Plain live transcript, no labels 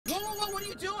what are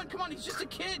you doing? Come on, he's just a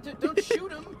kid. Don't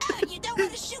shoot him. You don't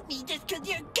want to shoot me just because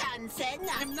you're gun-son.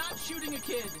 I'm not shooting a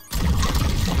kid.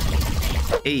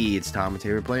 Hey, it's Tom and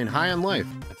Taylor playing High on Life,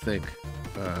 I think.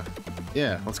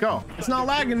 Yeah, let's go. It's not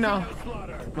lagging now.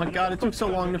 My God, it took so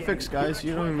long to fix, guys.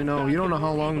 You don't even know. You don't know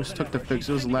how long this took to fix.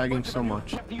 It was lagging so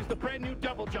much. Ooh,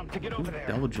 double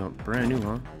jump, brand new,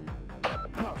 huh?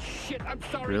 Oh shit, I'm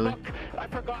sorry, really? Buck. I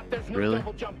forgot there's no really?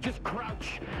 double jump. Just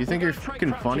crouch. You think you're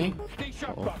freaking funny?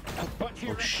 Oh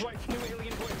shit.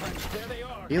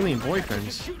 Alien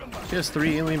boyfriends? She has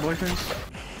 3 alien boyfriends?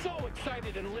 So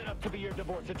excited and lit up to be your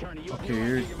divorce attorney.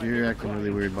 Okay, you're acting really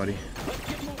weird, buddy. Let's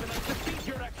get moving. Let's defeat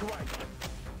your ex-wife.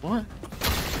 What?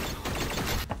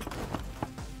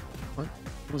 What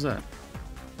was that?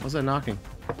 What was that knocking?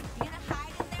 You gonna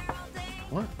hide in there all day?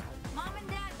 What? Mom and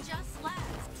Dad just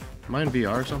left. Am I in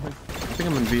VR or something? I think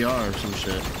I'm in VR or some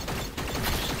shit.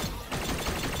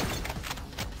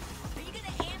 Are you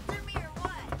gonna answer me or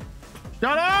what?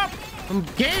 Shut up! I'm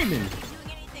gaming!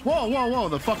 Whoa, whoa, whoa,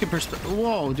 the fucking perspective.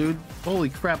 Whoa, dude. Holy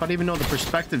crap, I didn't even know the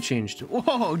perspective changed.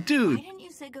 Whoa, dude. Why didn't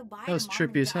you say goodbye That was to Mom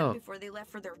trippy and as hell. Dad before they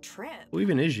left for their trip? Who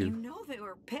even is you? You know they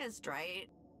were pissed, right?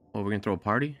 Oh, we're gonna throw a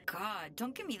party? God,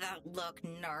 don't give me that look,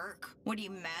 narc. What, are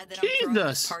you mad that I'm throwing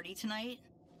Jesus! this party tonight?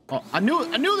 Oh, I knew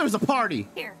there was a party!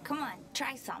 Here, come on,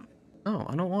 try some. No,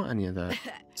 I don't want any of that.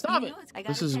 Stop You it! know I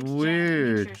This gotta is text Jen and make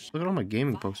weird. sure she- Look at all my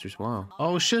gaming posters, wow.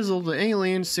 Oh, Shizzle, the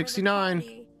alien,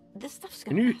 69. This stuff's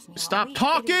Can gonna you last me all stop week. It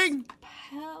talking? is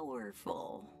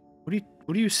powerful.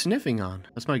 What are you sniffing on?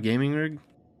 That's my gaming rig?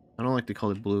 I don't like the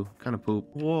color blue. Kind of poop.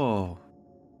 Whoa.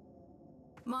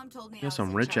 Mom told me You got I was some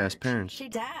in rich-ass charge. parents.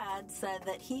 Dad said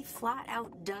that he flat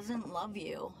out doesn't love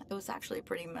you. It was actually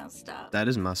pretty messed up. That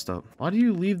is messed up. Why do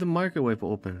you leave the microwave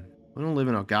open? We don't live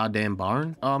in a goddamn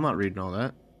barn. Oh, I'm not reading all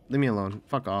that. Leave me alone.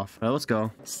 Fuck off. All right, let's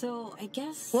go. So, I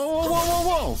guess... Whoa, whoa, whoa,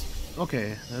 whoa, whoa!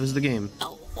 Okay, that was the game.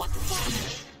 Oh, what the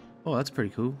fuck? Oh, that's pretty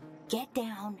cool. Get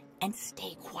down and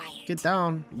stay quiet. Get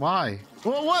down. Why?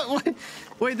 Whoa, what?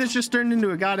 Wait, this just turned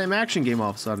into a goddamn action game all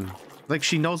of a sudden. Like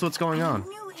she knows what's going on. I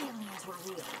knew aliens were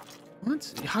real.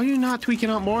 What? How are you not tweaking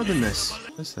out more than this?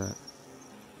 What's that?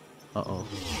 Uh-oh.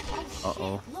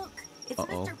 Uh-oh. Look, it's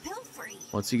Uh-oh. Mr. Pilfrey.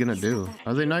 What's he gonna do?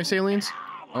 Are they nice aliens?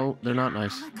 Oh, they're not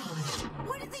nice.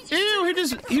 What did they Ew,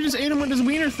 he just ate him with his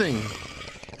wiener thing.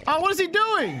 Oh, what is he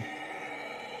doing?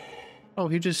 Oh,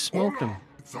 he just smoked him.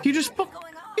 He just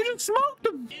smoked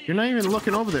him. You're not even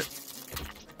looking over there.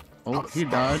 Oh, he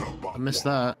died. I missed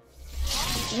that.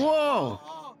 Whoa.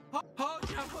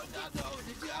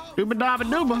 Dooba dabba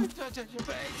dooba.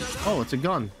 Oh, it's a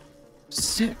gun.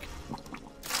 Sick.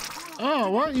 Oh,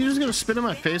 what? You just gonna spit in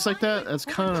my face like that? That's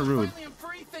kind of rude.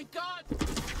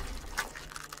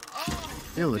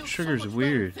 Ew, the trigger's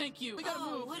weird.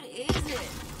 Oh, what is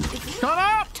it? Is he Shut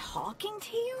up! talking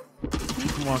to you?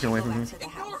 I'm walking away from here.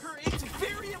 Ignore her. It's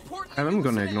very important. I'm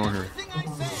gonna ignore her. Everything I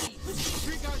say. You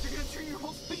guys are gonna turn your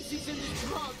whole species into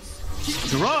drugs.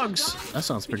 Drugs? That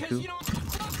sounds pretty cool. You know,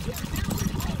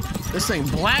 This thing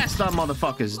blasts on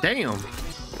motherfuckers. Damn.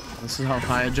 This is how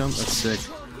high I jump. That's sick.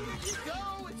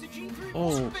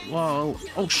 Oh, wow.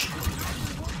 Oh,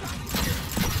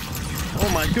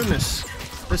 oh my goodness.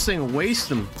 This thing wastes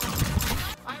them.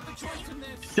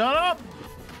 Shut up!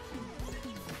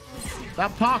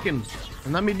 Stop talking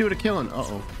and let me do the killing.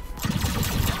 Uh-oh.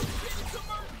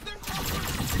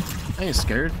 I ain't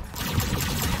scared.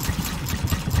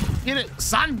 Get it,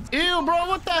 son! Ew, bro,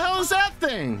 what the hell is that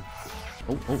thing?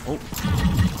 Oh, oh, oh.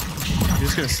 You're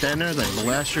just gonna stand there like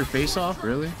blast your face off?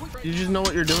 Really? You just know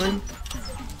what you're doing?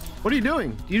 What are you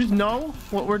doing? Do you just know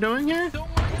what we're doing here? don't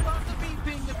worry about the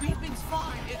beeping. The beeping's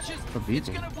fine. It's just The beeping. it's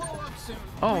gonna blow up soon.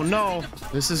 Oh no,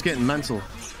 this is getting mental.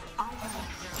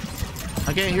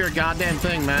 I can't hear a goddamn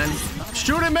thing, man.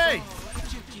 Shoot at me!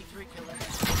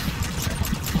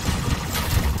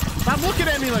 Stop looking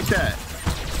at me like that.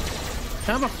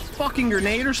 Can I have a fucking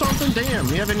grenade or something? Damn,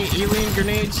 you have any alien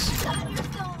grenades? I'm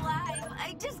still alive.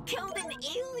 I just killed an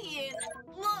alien.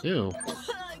 Look. Ew.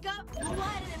 I got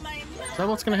blood in my mouth. Is that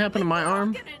what's gonna happen to my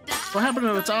arm? What happened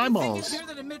to its eyeballs?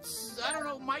 That emits, I don't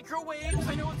know, microwaves.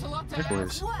 I know it's a lot to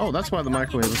Microwaves. Oh, that's why the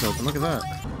microwave was open. Look at that.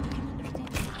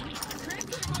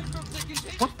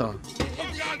 What the?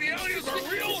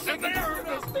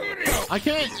 I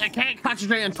can't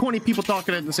concentrate on 20 people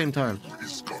talking at the same time.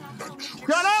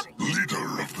 Shut up!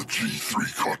 Leader of the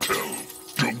G3 cartel.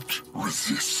 Don't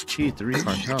resist. G3 Any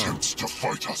cartel. attempts to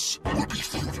fight us will be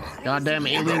futile. Goddamn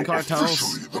alien We're now cartels.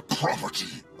 officially the property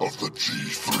of the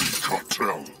G3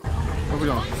 cartel. Where we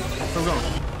going? Where we going?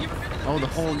 Oh,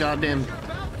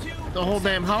 the whole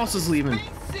damn house is leaving.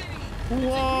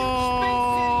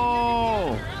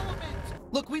 Whoa!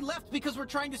 Look, we left because we're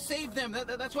trying to save them.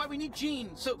 That's why we need Gene.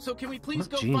 So can we please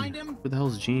go Gene? find him? Who the hell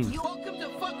is Gene? Welcome to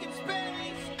fucking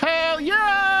space! Hell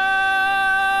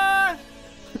yeah!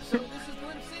 So this is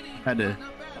Glim City. Had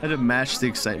to match the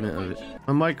excitement of it.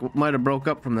 My mic might have broke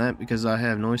up from that because I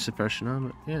have noise suppression on,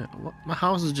 but yeah, my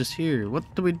house is just here. What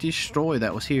did we destroy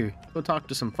that was here? Go talk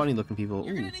to some funny looking people.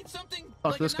 You're Ooh. gonna need something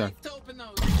Talk like to this a guy. knife to open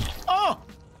those. Oh!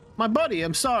 My buddy,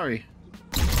 I'm sorry.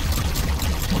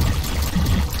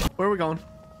 Where are we going?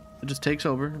 It just takes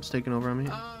over. It's taking over on me.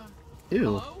 Ew.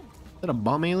 Hello? Is that a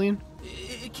bomb alien?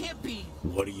 It can't be.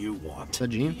 What do you want? Is that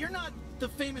Gene? You're not the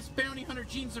famous bounty hunter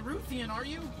Gene Zaruthian, are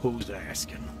you? Who's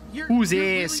asking? Who's you're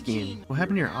really asking? Gene. What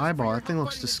happened to your We were asked eyeball? for That thing help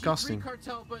looks fighting the disgusting. G3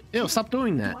 cartel, but Ew, stop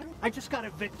doing that. I just got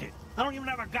evicted. I don't even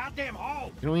have a goddamn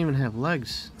home. You don't even have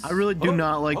legs. I really do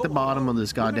not like the bottom of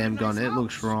this goddamn gun. It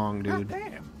looks wrong, dude.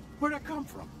 Damn. Where'd that come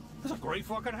from? It's a great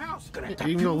fucking house.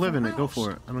 You can go live in it. Go for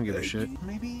it. I don't give a shit.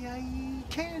 Maybe I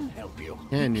can help you.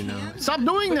 And you know. Stop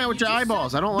doing that with your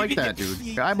eyeballs. I don't like that, dude.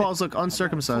 Your eyeballs look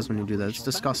uncircumcised when you do that. It's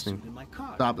disgusting.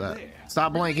 Stop that.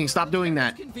 Stop blinking. Stop doing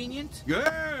that. Convenient.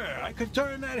 Yeah, I could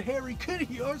turn that hairy kid of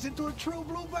yours into a true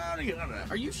blue bounty hunter.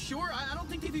 Are you sure? I don't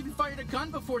think they've even fired a gun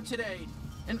before today.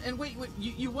 And wait,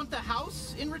 you want the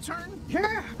house in return?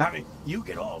 Yeah. I mean, you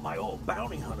get all my old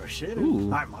bounty hunter shit, Ooh.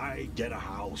 and I might get a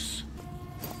house.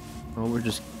 Oh, we're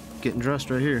just getting dressed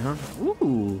right here, huh?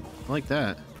 Ooh, I like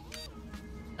that.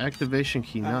 Activation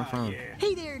key not found. Yeah.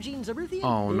 Hey there, Gene Zaruthian.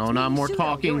 Oh, It's no, me, not more Shutup,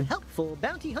 talking. your helpful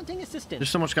bounty hunting assistant. There's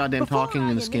so much goddamn Before talking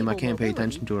in this game, I can't pay enable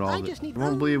attention to it all mobility, of I it. just need- You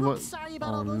won't believe what... sorry about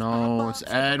Oh all those no, it's pop-ups I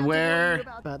forgot to warn you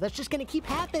Adware. about. That's just gonna keep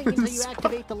happening until you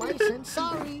activate the license.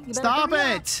 Sorry. You better Stop hurry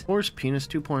up. it! Horse penis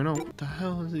 2.0. What the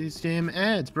hell are these damn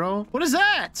ads, bro? What is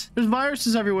that? There's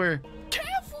viruses everywhere.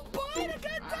 Careful, boy!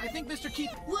 I think Mr.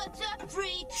 Keith. What's up,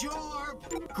 free job?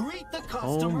 Greet the customer.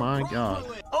 Oh my god.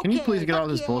 properly. Can you please Okay, get all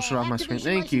fuck this yeah, bullshit off my screen?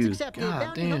 activation Thank you. license accepted. God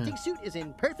Bounty damn. hunting suit is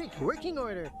in perfect working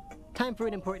order. Time for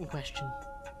an important question.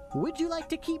 Would you like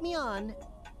to keep me on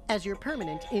as your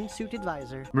permanent in-suit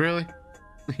advisor? Really?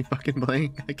 You fucking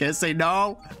playing? I can't say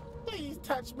no. Please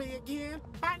touch me again.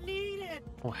 I need it.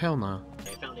 Oh hell no.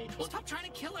 Stop trying to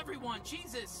kill everyone,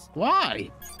 Jesus! Why?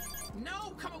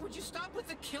 No, come on, would you stop with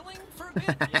the killing for a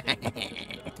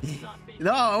bit?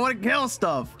 No, I want to kill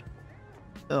stuff.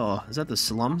 Oh, is that the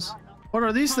slums? What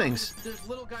are these things? There's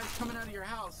little guys coming out of your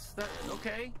house. That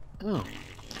okay? Oh.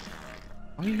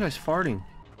 Why are you guys farting?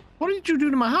 What did you do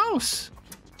to my house?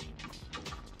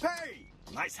 Hey,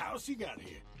 nice house you got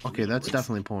here. Okay, that's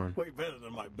definitely porn. Way better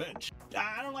than my bench.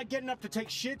 I don't like getting up to take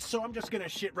shit, so I'm just gonna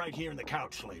shit right here in the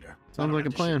couch later. Sounds I don't like a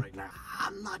have to shit plan. Right now.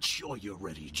 I'm not sure you're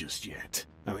ready just yet.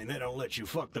 I mean, they don't let you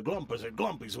fuck the glumpers at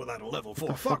Glumpies without a level 4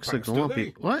 The fuck fuck's a pass, do they?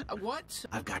 glumpy? What? What?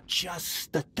 I've got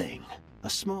just the thing. A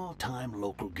small-time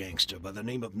local gangster by the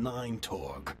name of Nine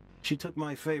Torg. She took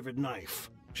my favorite knife.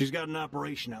 She's got an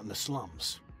operation out in the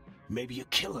slums. Maybe you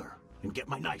kill her and get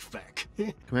my knife back.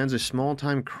 Commands a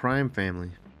small-time crime family.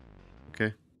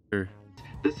 Okay, sure.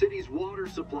 The city's water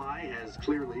supply has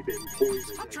clearly been poisoned.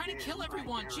 Stop trying to again kill by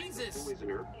everyone, errant Jesus.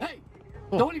 poisoner. Hey,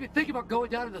 Oh. don't even think about going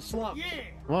down to the slum. Yeah.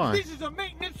 Why? This is a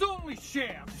maintenance-only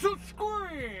shaft, so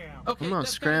scram. Okay, I'm not that's gotta be the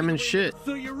scramming way shit.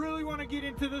 So you really want to get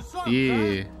into the slums,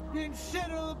 Yeah. huh? Then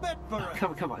settle a bet for us.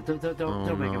 Come on, don't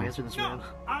Oh, make him no. answer this, No, man.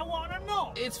 I want to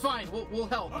know. It's fine. We'll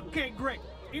help. Okay, great.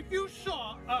 If you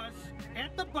saw us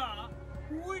at the bar,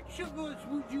 which of us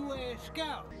would you ask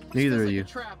out? Neither Feels of like you. a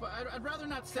trap. I'd rather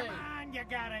not say. Come on, you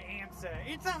gotta answer.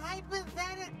 It's a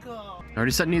hypothetical. I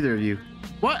already said neither of you.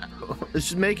 What? It's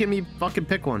just making me fucking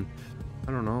pick one.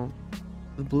 I don't know.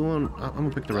 The blue one. I'm gonna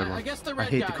pick the red one. I guess the I red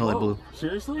hate guy. the color blue.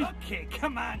 Seriously? Okay,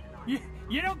 come on.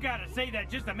 You don't gotta say that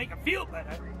just to make him feel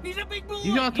better. He's a big boy.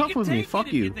 You got tough can with me. take it Fuck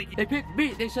if you. think They picked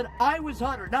me. They said I was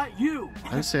hotter, not you.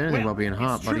 I didn't say anything about being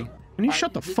hot, it's buddy. true. Can you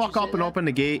shut the Did you fuck say up and that? open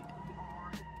the gate?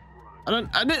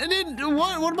 I didn't.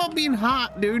 What about being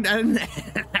hot, dude? I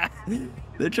didn't.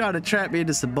 They're trying to trap me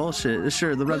into some bullshit.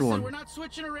 Sure, the red Listen, one. we're not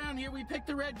switching around here. We picked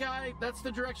the red guy. That's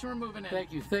the direction we're moving in.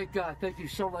 Thank you, thank God, thank you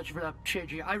so much for that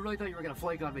changing. I really thought you were gonna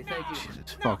flake on me. Thank you.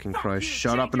 Jesus No, fucking fuck Christ. you,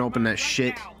 Shut up change and your open that mind right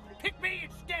shit. now. Pick me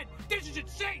instead. This is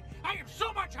insane. I am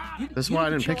so much hotter. That's You why I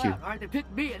can didn't pick chill you. out, all right, they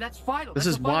picked me, and that's final. This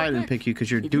That's is the why I final didn't pick you, because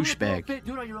you're a If you wanna throw a douchebag. fit,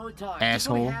 do it on your own time. Just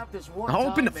Asshole. let me have this one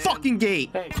Open the time, man. fucking gate.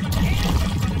 Hey,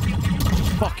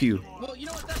 Fuck you. Well, you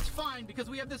know what? That's fine because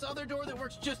we have this other door that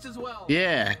works just as well.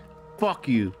 Yeah. Fuck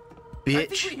you, I think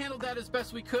bitch. we handled that as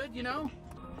best we could, you know?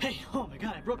 Hey, oh my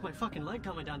god, I broke my fucking leg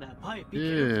coming down that pipe.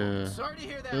 Yeah. Sorry to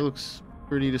hear that. It looks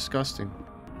pretty disgusting.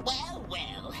 Well,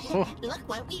 Oh. look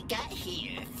what we got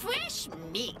here. Fresh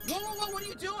meat. Whoa, what are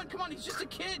you doing? Come on, he's just a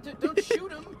kid. Don't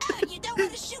shoot him. You don't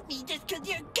want to shoot me just 'cause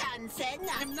you're gun, son.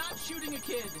 I'm not shooting a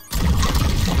kid.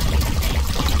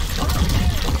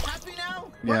 Happy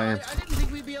now? Yeah, Well, I am. I didn't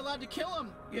think we'd be allowed to kill him.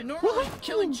 Yeah, normally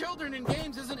killing children in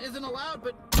games isn't allowed,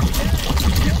 but yeah,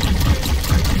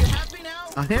 are you happy now?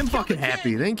 I am fucking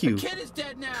happy, thank you. The kid is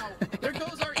dead now. There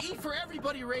goes our E for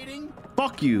everybody rating.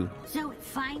 Fuck you. So it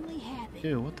finally happened.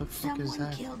 Ew, what the fuck is Someone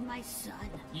that? killed my son.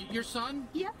 Your son?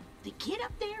 Yep, the kid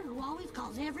up there who always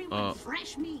calls everyone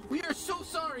fresh meat. We are so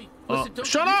sorry. Oh, Listen, don't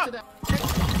shut get up! used to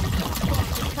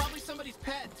that. It's probably somebody's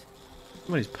pet.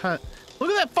 Somebody's pet. Look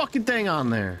at that fucking thing on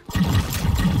there.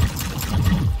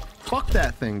 Fuck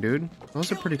that thing, dude.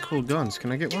 Those are pretty cool guns.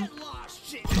 Can I get one?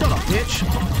 Shut up, bitch.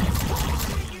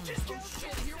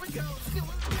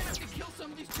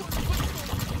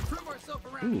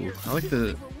 Ooh, I like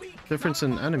the difference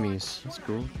in enemies. That's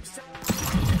cool.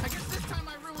 I guess this time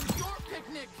I ruined your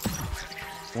picnic.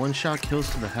 One shot kills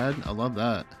to the head. I love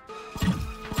that.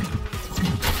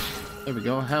 There we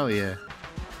go. Hell yeah.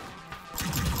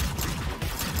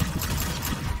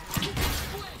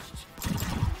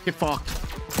 Get fucked.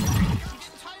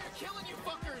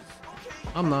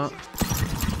 I'm not.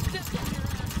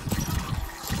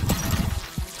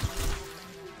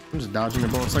 I'm just dodging the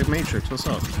bullets like Matrix. What's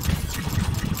up?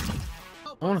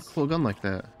 I want a cool gun like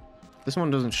that. This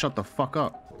one doesn't shut the fuck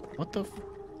up. What the f—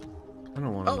 I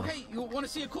don't want to. Oh, hey, you want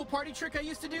to see a cool party trick I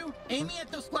used to do? Aim me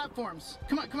at those platforms.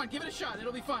 Come on, give it a shot.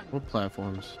 It'll be fun. What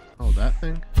platforms? Oh, that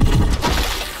thing?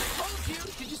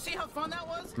 Did you see how fun that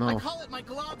was? No. I call it my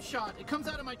glob shot. It comes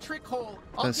out of my trick hole.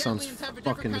 That sounds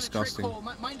fucking disgusting.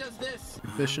 Mine does this.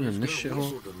 You're fishing in this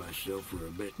shithole?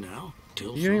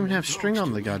 You don't even have string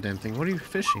on the goddamn thing. What are you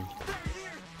fishing?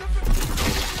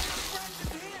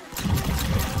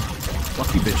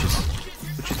 Lucky bitches.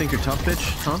 What you think you're tough, bitch?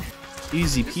 Huh?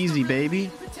 Easy peasy, baby.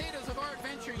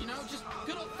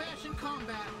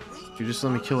 If you just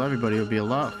let me kill everybody, it would be a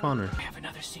lot funner. I have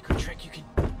another secret trick you can.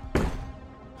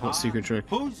 What secret trick?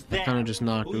 Who's that? Kind of just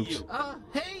knock. Oops.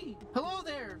 Hey, hello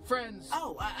there, friends.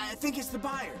 Oh, I think it's the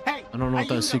buyer. Hey, I don't know what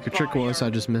that secret trick was. I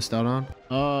just missed out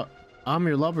on. I'm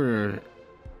your lover.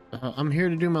 I'm here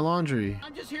to do my laundry.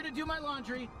 I'm just here to do my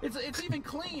laundry. It's even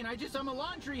clean. I'm a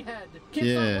laundry head. Can't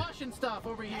stop washing stuff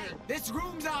over here. Hey, this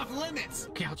room's off limits.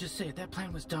 Okay, I'll just say it. That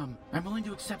plan was dumb. I'm willing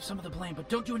to accept some of the blame, but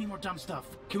don't do any more dumb stuff.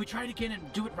 Can we try it again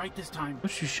and do it right this time? Why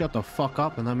don't you shut the fuck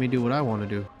up and let me do what I want to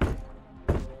do?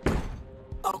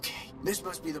 Okay, this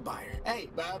must be the buyer. Hey,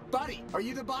 buddy, are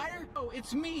you the buyer? Oh,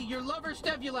 it's me, your lover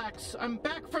Stevulax. I'm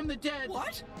back from the dead.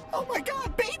 What? Oh my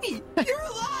god, baby! You're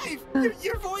alive!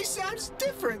 Your voice sounds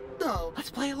different, though.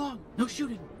 Let's play along. No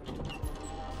shooting.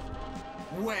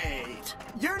 Wait,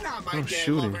 you're not my No dead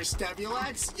shooting. lover,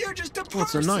 Stevulax. You're just a person.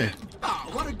 What's a knife? Oh,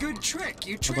 what a good trick.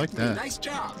 You tricked like me. that. Nice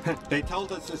job. They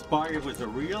told us this buyer was a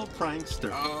real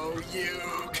prankster. Oh, you.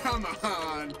 Come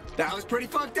on. That was pretty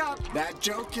fucked up. That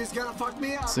joke is gonna fuck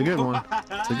me up. It's a good one.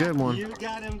 It's a good one. You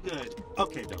got him good.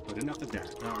 Okay, though, but enough of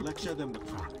that. Now, let's show them the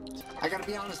product. I gotta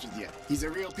be honest with you. He's a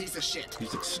real piece of shit.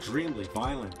 He's extremely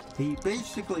violent. He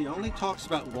basically only talks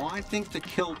about wanting to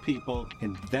kill people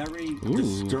in very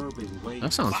disturbing ways.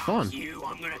 That sounds fun. You,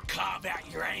 I'm gonna carve out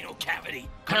your anal cavity.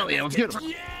 Hell yeah, let's get him.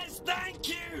 Yes, thank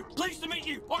you. Pleased to meet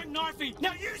you. I'm Knifey.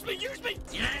 Now use me, use me.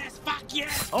 Yes, fuck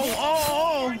yes.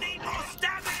 Oh. I need more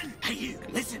stabbing. Hey, you,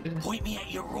 listen. Point me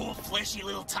at your raw, fleshy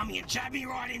little tummy and jab me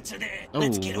right into there. Oh,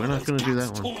 Let's get we're all not those gonna do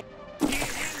guts that one. torn. Yeah,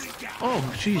 there we go.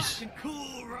 Oh, jeez. Fucking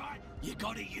cool, right? You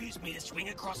gotta use me to swing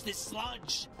across this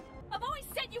sludge. I've always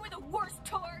said you were the worst,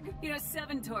 Torg. You know,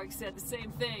 7 Torg said the same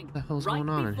thing. What the hell's right going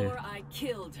on in before here? I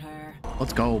killed her.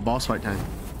 Let's go. Boss fight time.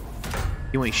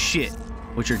 You ain't shit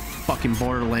with your fucking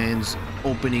Borderlands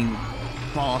opening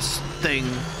boss thing,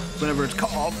 whatever it's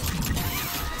called.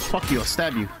 Fuck you, I'll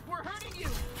stab you.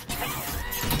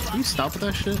 Can you stop with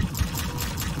that shit?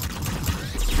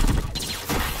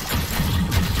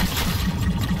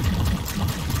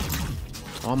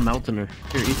 Oh, I'm melting her.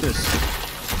 Here, eat this.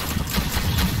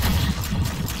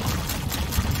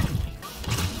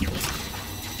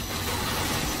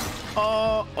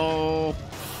 Uh-oh.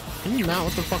 Can you not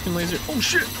with the fucking laser? Oh,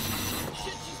 shit!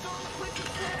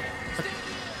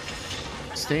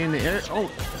 Stay in the air. Oh,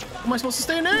 how am I supposed to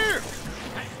stay in the air?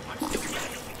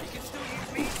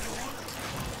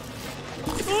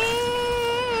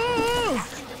 Ah!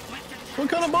 What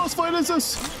kind of boss fight is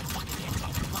this?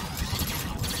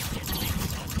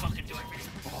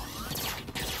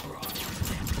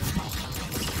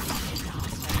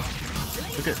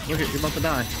 Look at, you're about to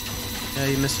die. Yeah,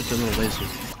 you missed it with the little laser.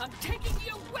 I'm taking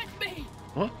you with me.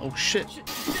 What? Oh shit.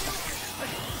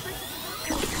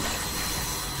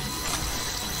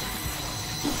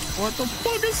 What the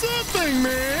fuck is that thing,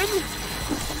 man?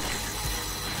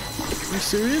 Are you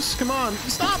serious? Come on,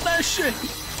 stop that shit!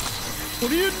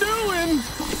 What are you doing?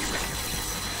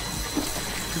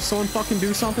 Did someone fucking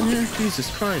do something here?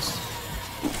 Jesus Christ.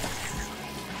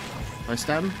 I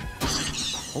stab him?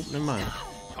 Oh, never mind.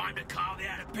 Time to carve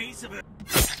out a piece of it.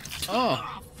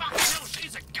 Oh. Fuck hell,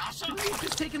 she's a gusser. You've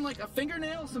just taken like a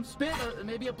fingernail, some spit,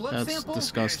 maybe a blood sample. That's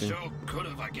disgusting. Yeah, sure could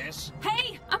have, I guess.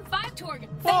 Hey, I'm 5 Torg.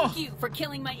 Thank you for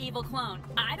killing my evil clone.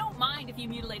 I don't mind if you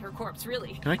mutilate her corpse,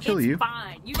 really. Can I kill it's you?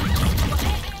 Fine. You just...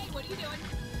 Hey, what are you doing?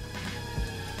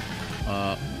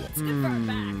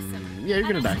 Yeah, you're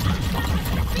gonna die.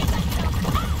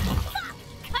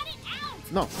 Cut it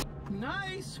out! No.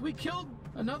 Nice. We killed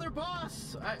another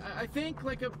boss. I think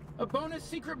like a bonus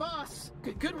secret boss.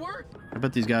 Good work. I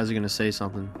bet these guys are gonna say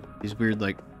something. These weird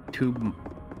like tube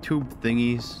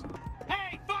thingies.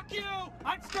 Hey, fuck you!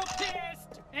 I'm still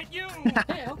pissed at you! Hey,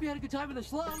 I hope you had a good time in the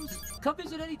slums. Come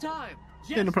visit any time.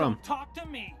 Yeah, no problem. Don't talk to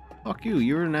me. Fuck you.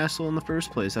 You were an asshole in the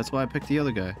first place. That's why I picked the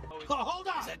other guy. Oh, hold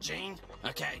on. Is that Jane?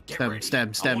 Okay, get Stab him, ready. stab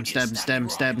him, stab him, stab him, stab him,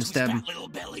 stab him, stab him. Little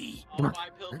belly. Come on.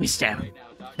 Let me stab him.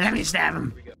 Let me stab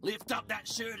him. Lift up that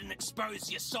shirt and expose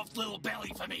your soft little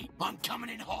belly for me. I'm coming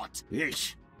in hot.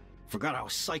 Yeesh. Forgot how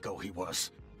psycho he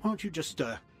was. Why don't you just,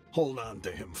 hold on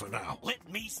to him for now?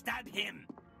 Let me stab him.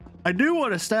 I do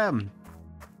want to stab him.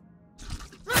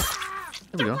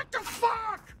 There we go. What the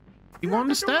fuck? He wanted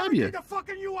to stab you. The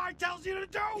fucking UI tells you to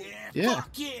do. Yeah. Fuck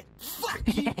yeah. Fuck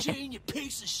you, Jane, you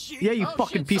piece of shit. Yeah, you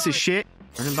fucking piece of shit.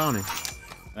 Turn him bounty.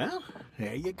 Well,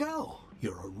 there you go.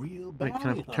 You're a real Wait,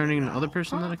 bounty can I turn in another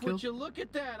person that I Would killed? you look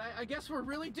at that? I guess we're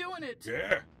really doing it.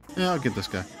 Yeah. Yeah, I'll get this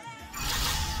guy.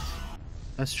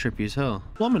 That's trippy as hell.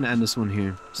 Well, I'm gonna end this one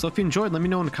here. So if you enjoyed, let me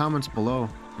know in the comments below,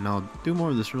 and I'll do more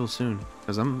of this real soon,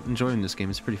 because I'm enjoying this game.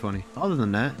 It's pretty funny. Other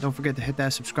than that, don't forget to hit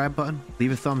that subscribe button,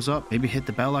 leave a thumbs up, maybe hit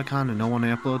the bell icon to know when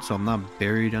I upload, so I'm not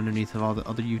buried underneath of all the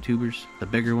other YouTubers, the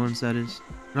bigger ones, that is.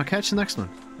 And I'll catch you next one.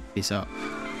 Peace out.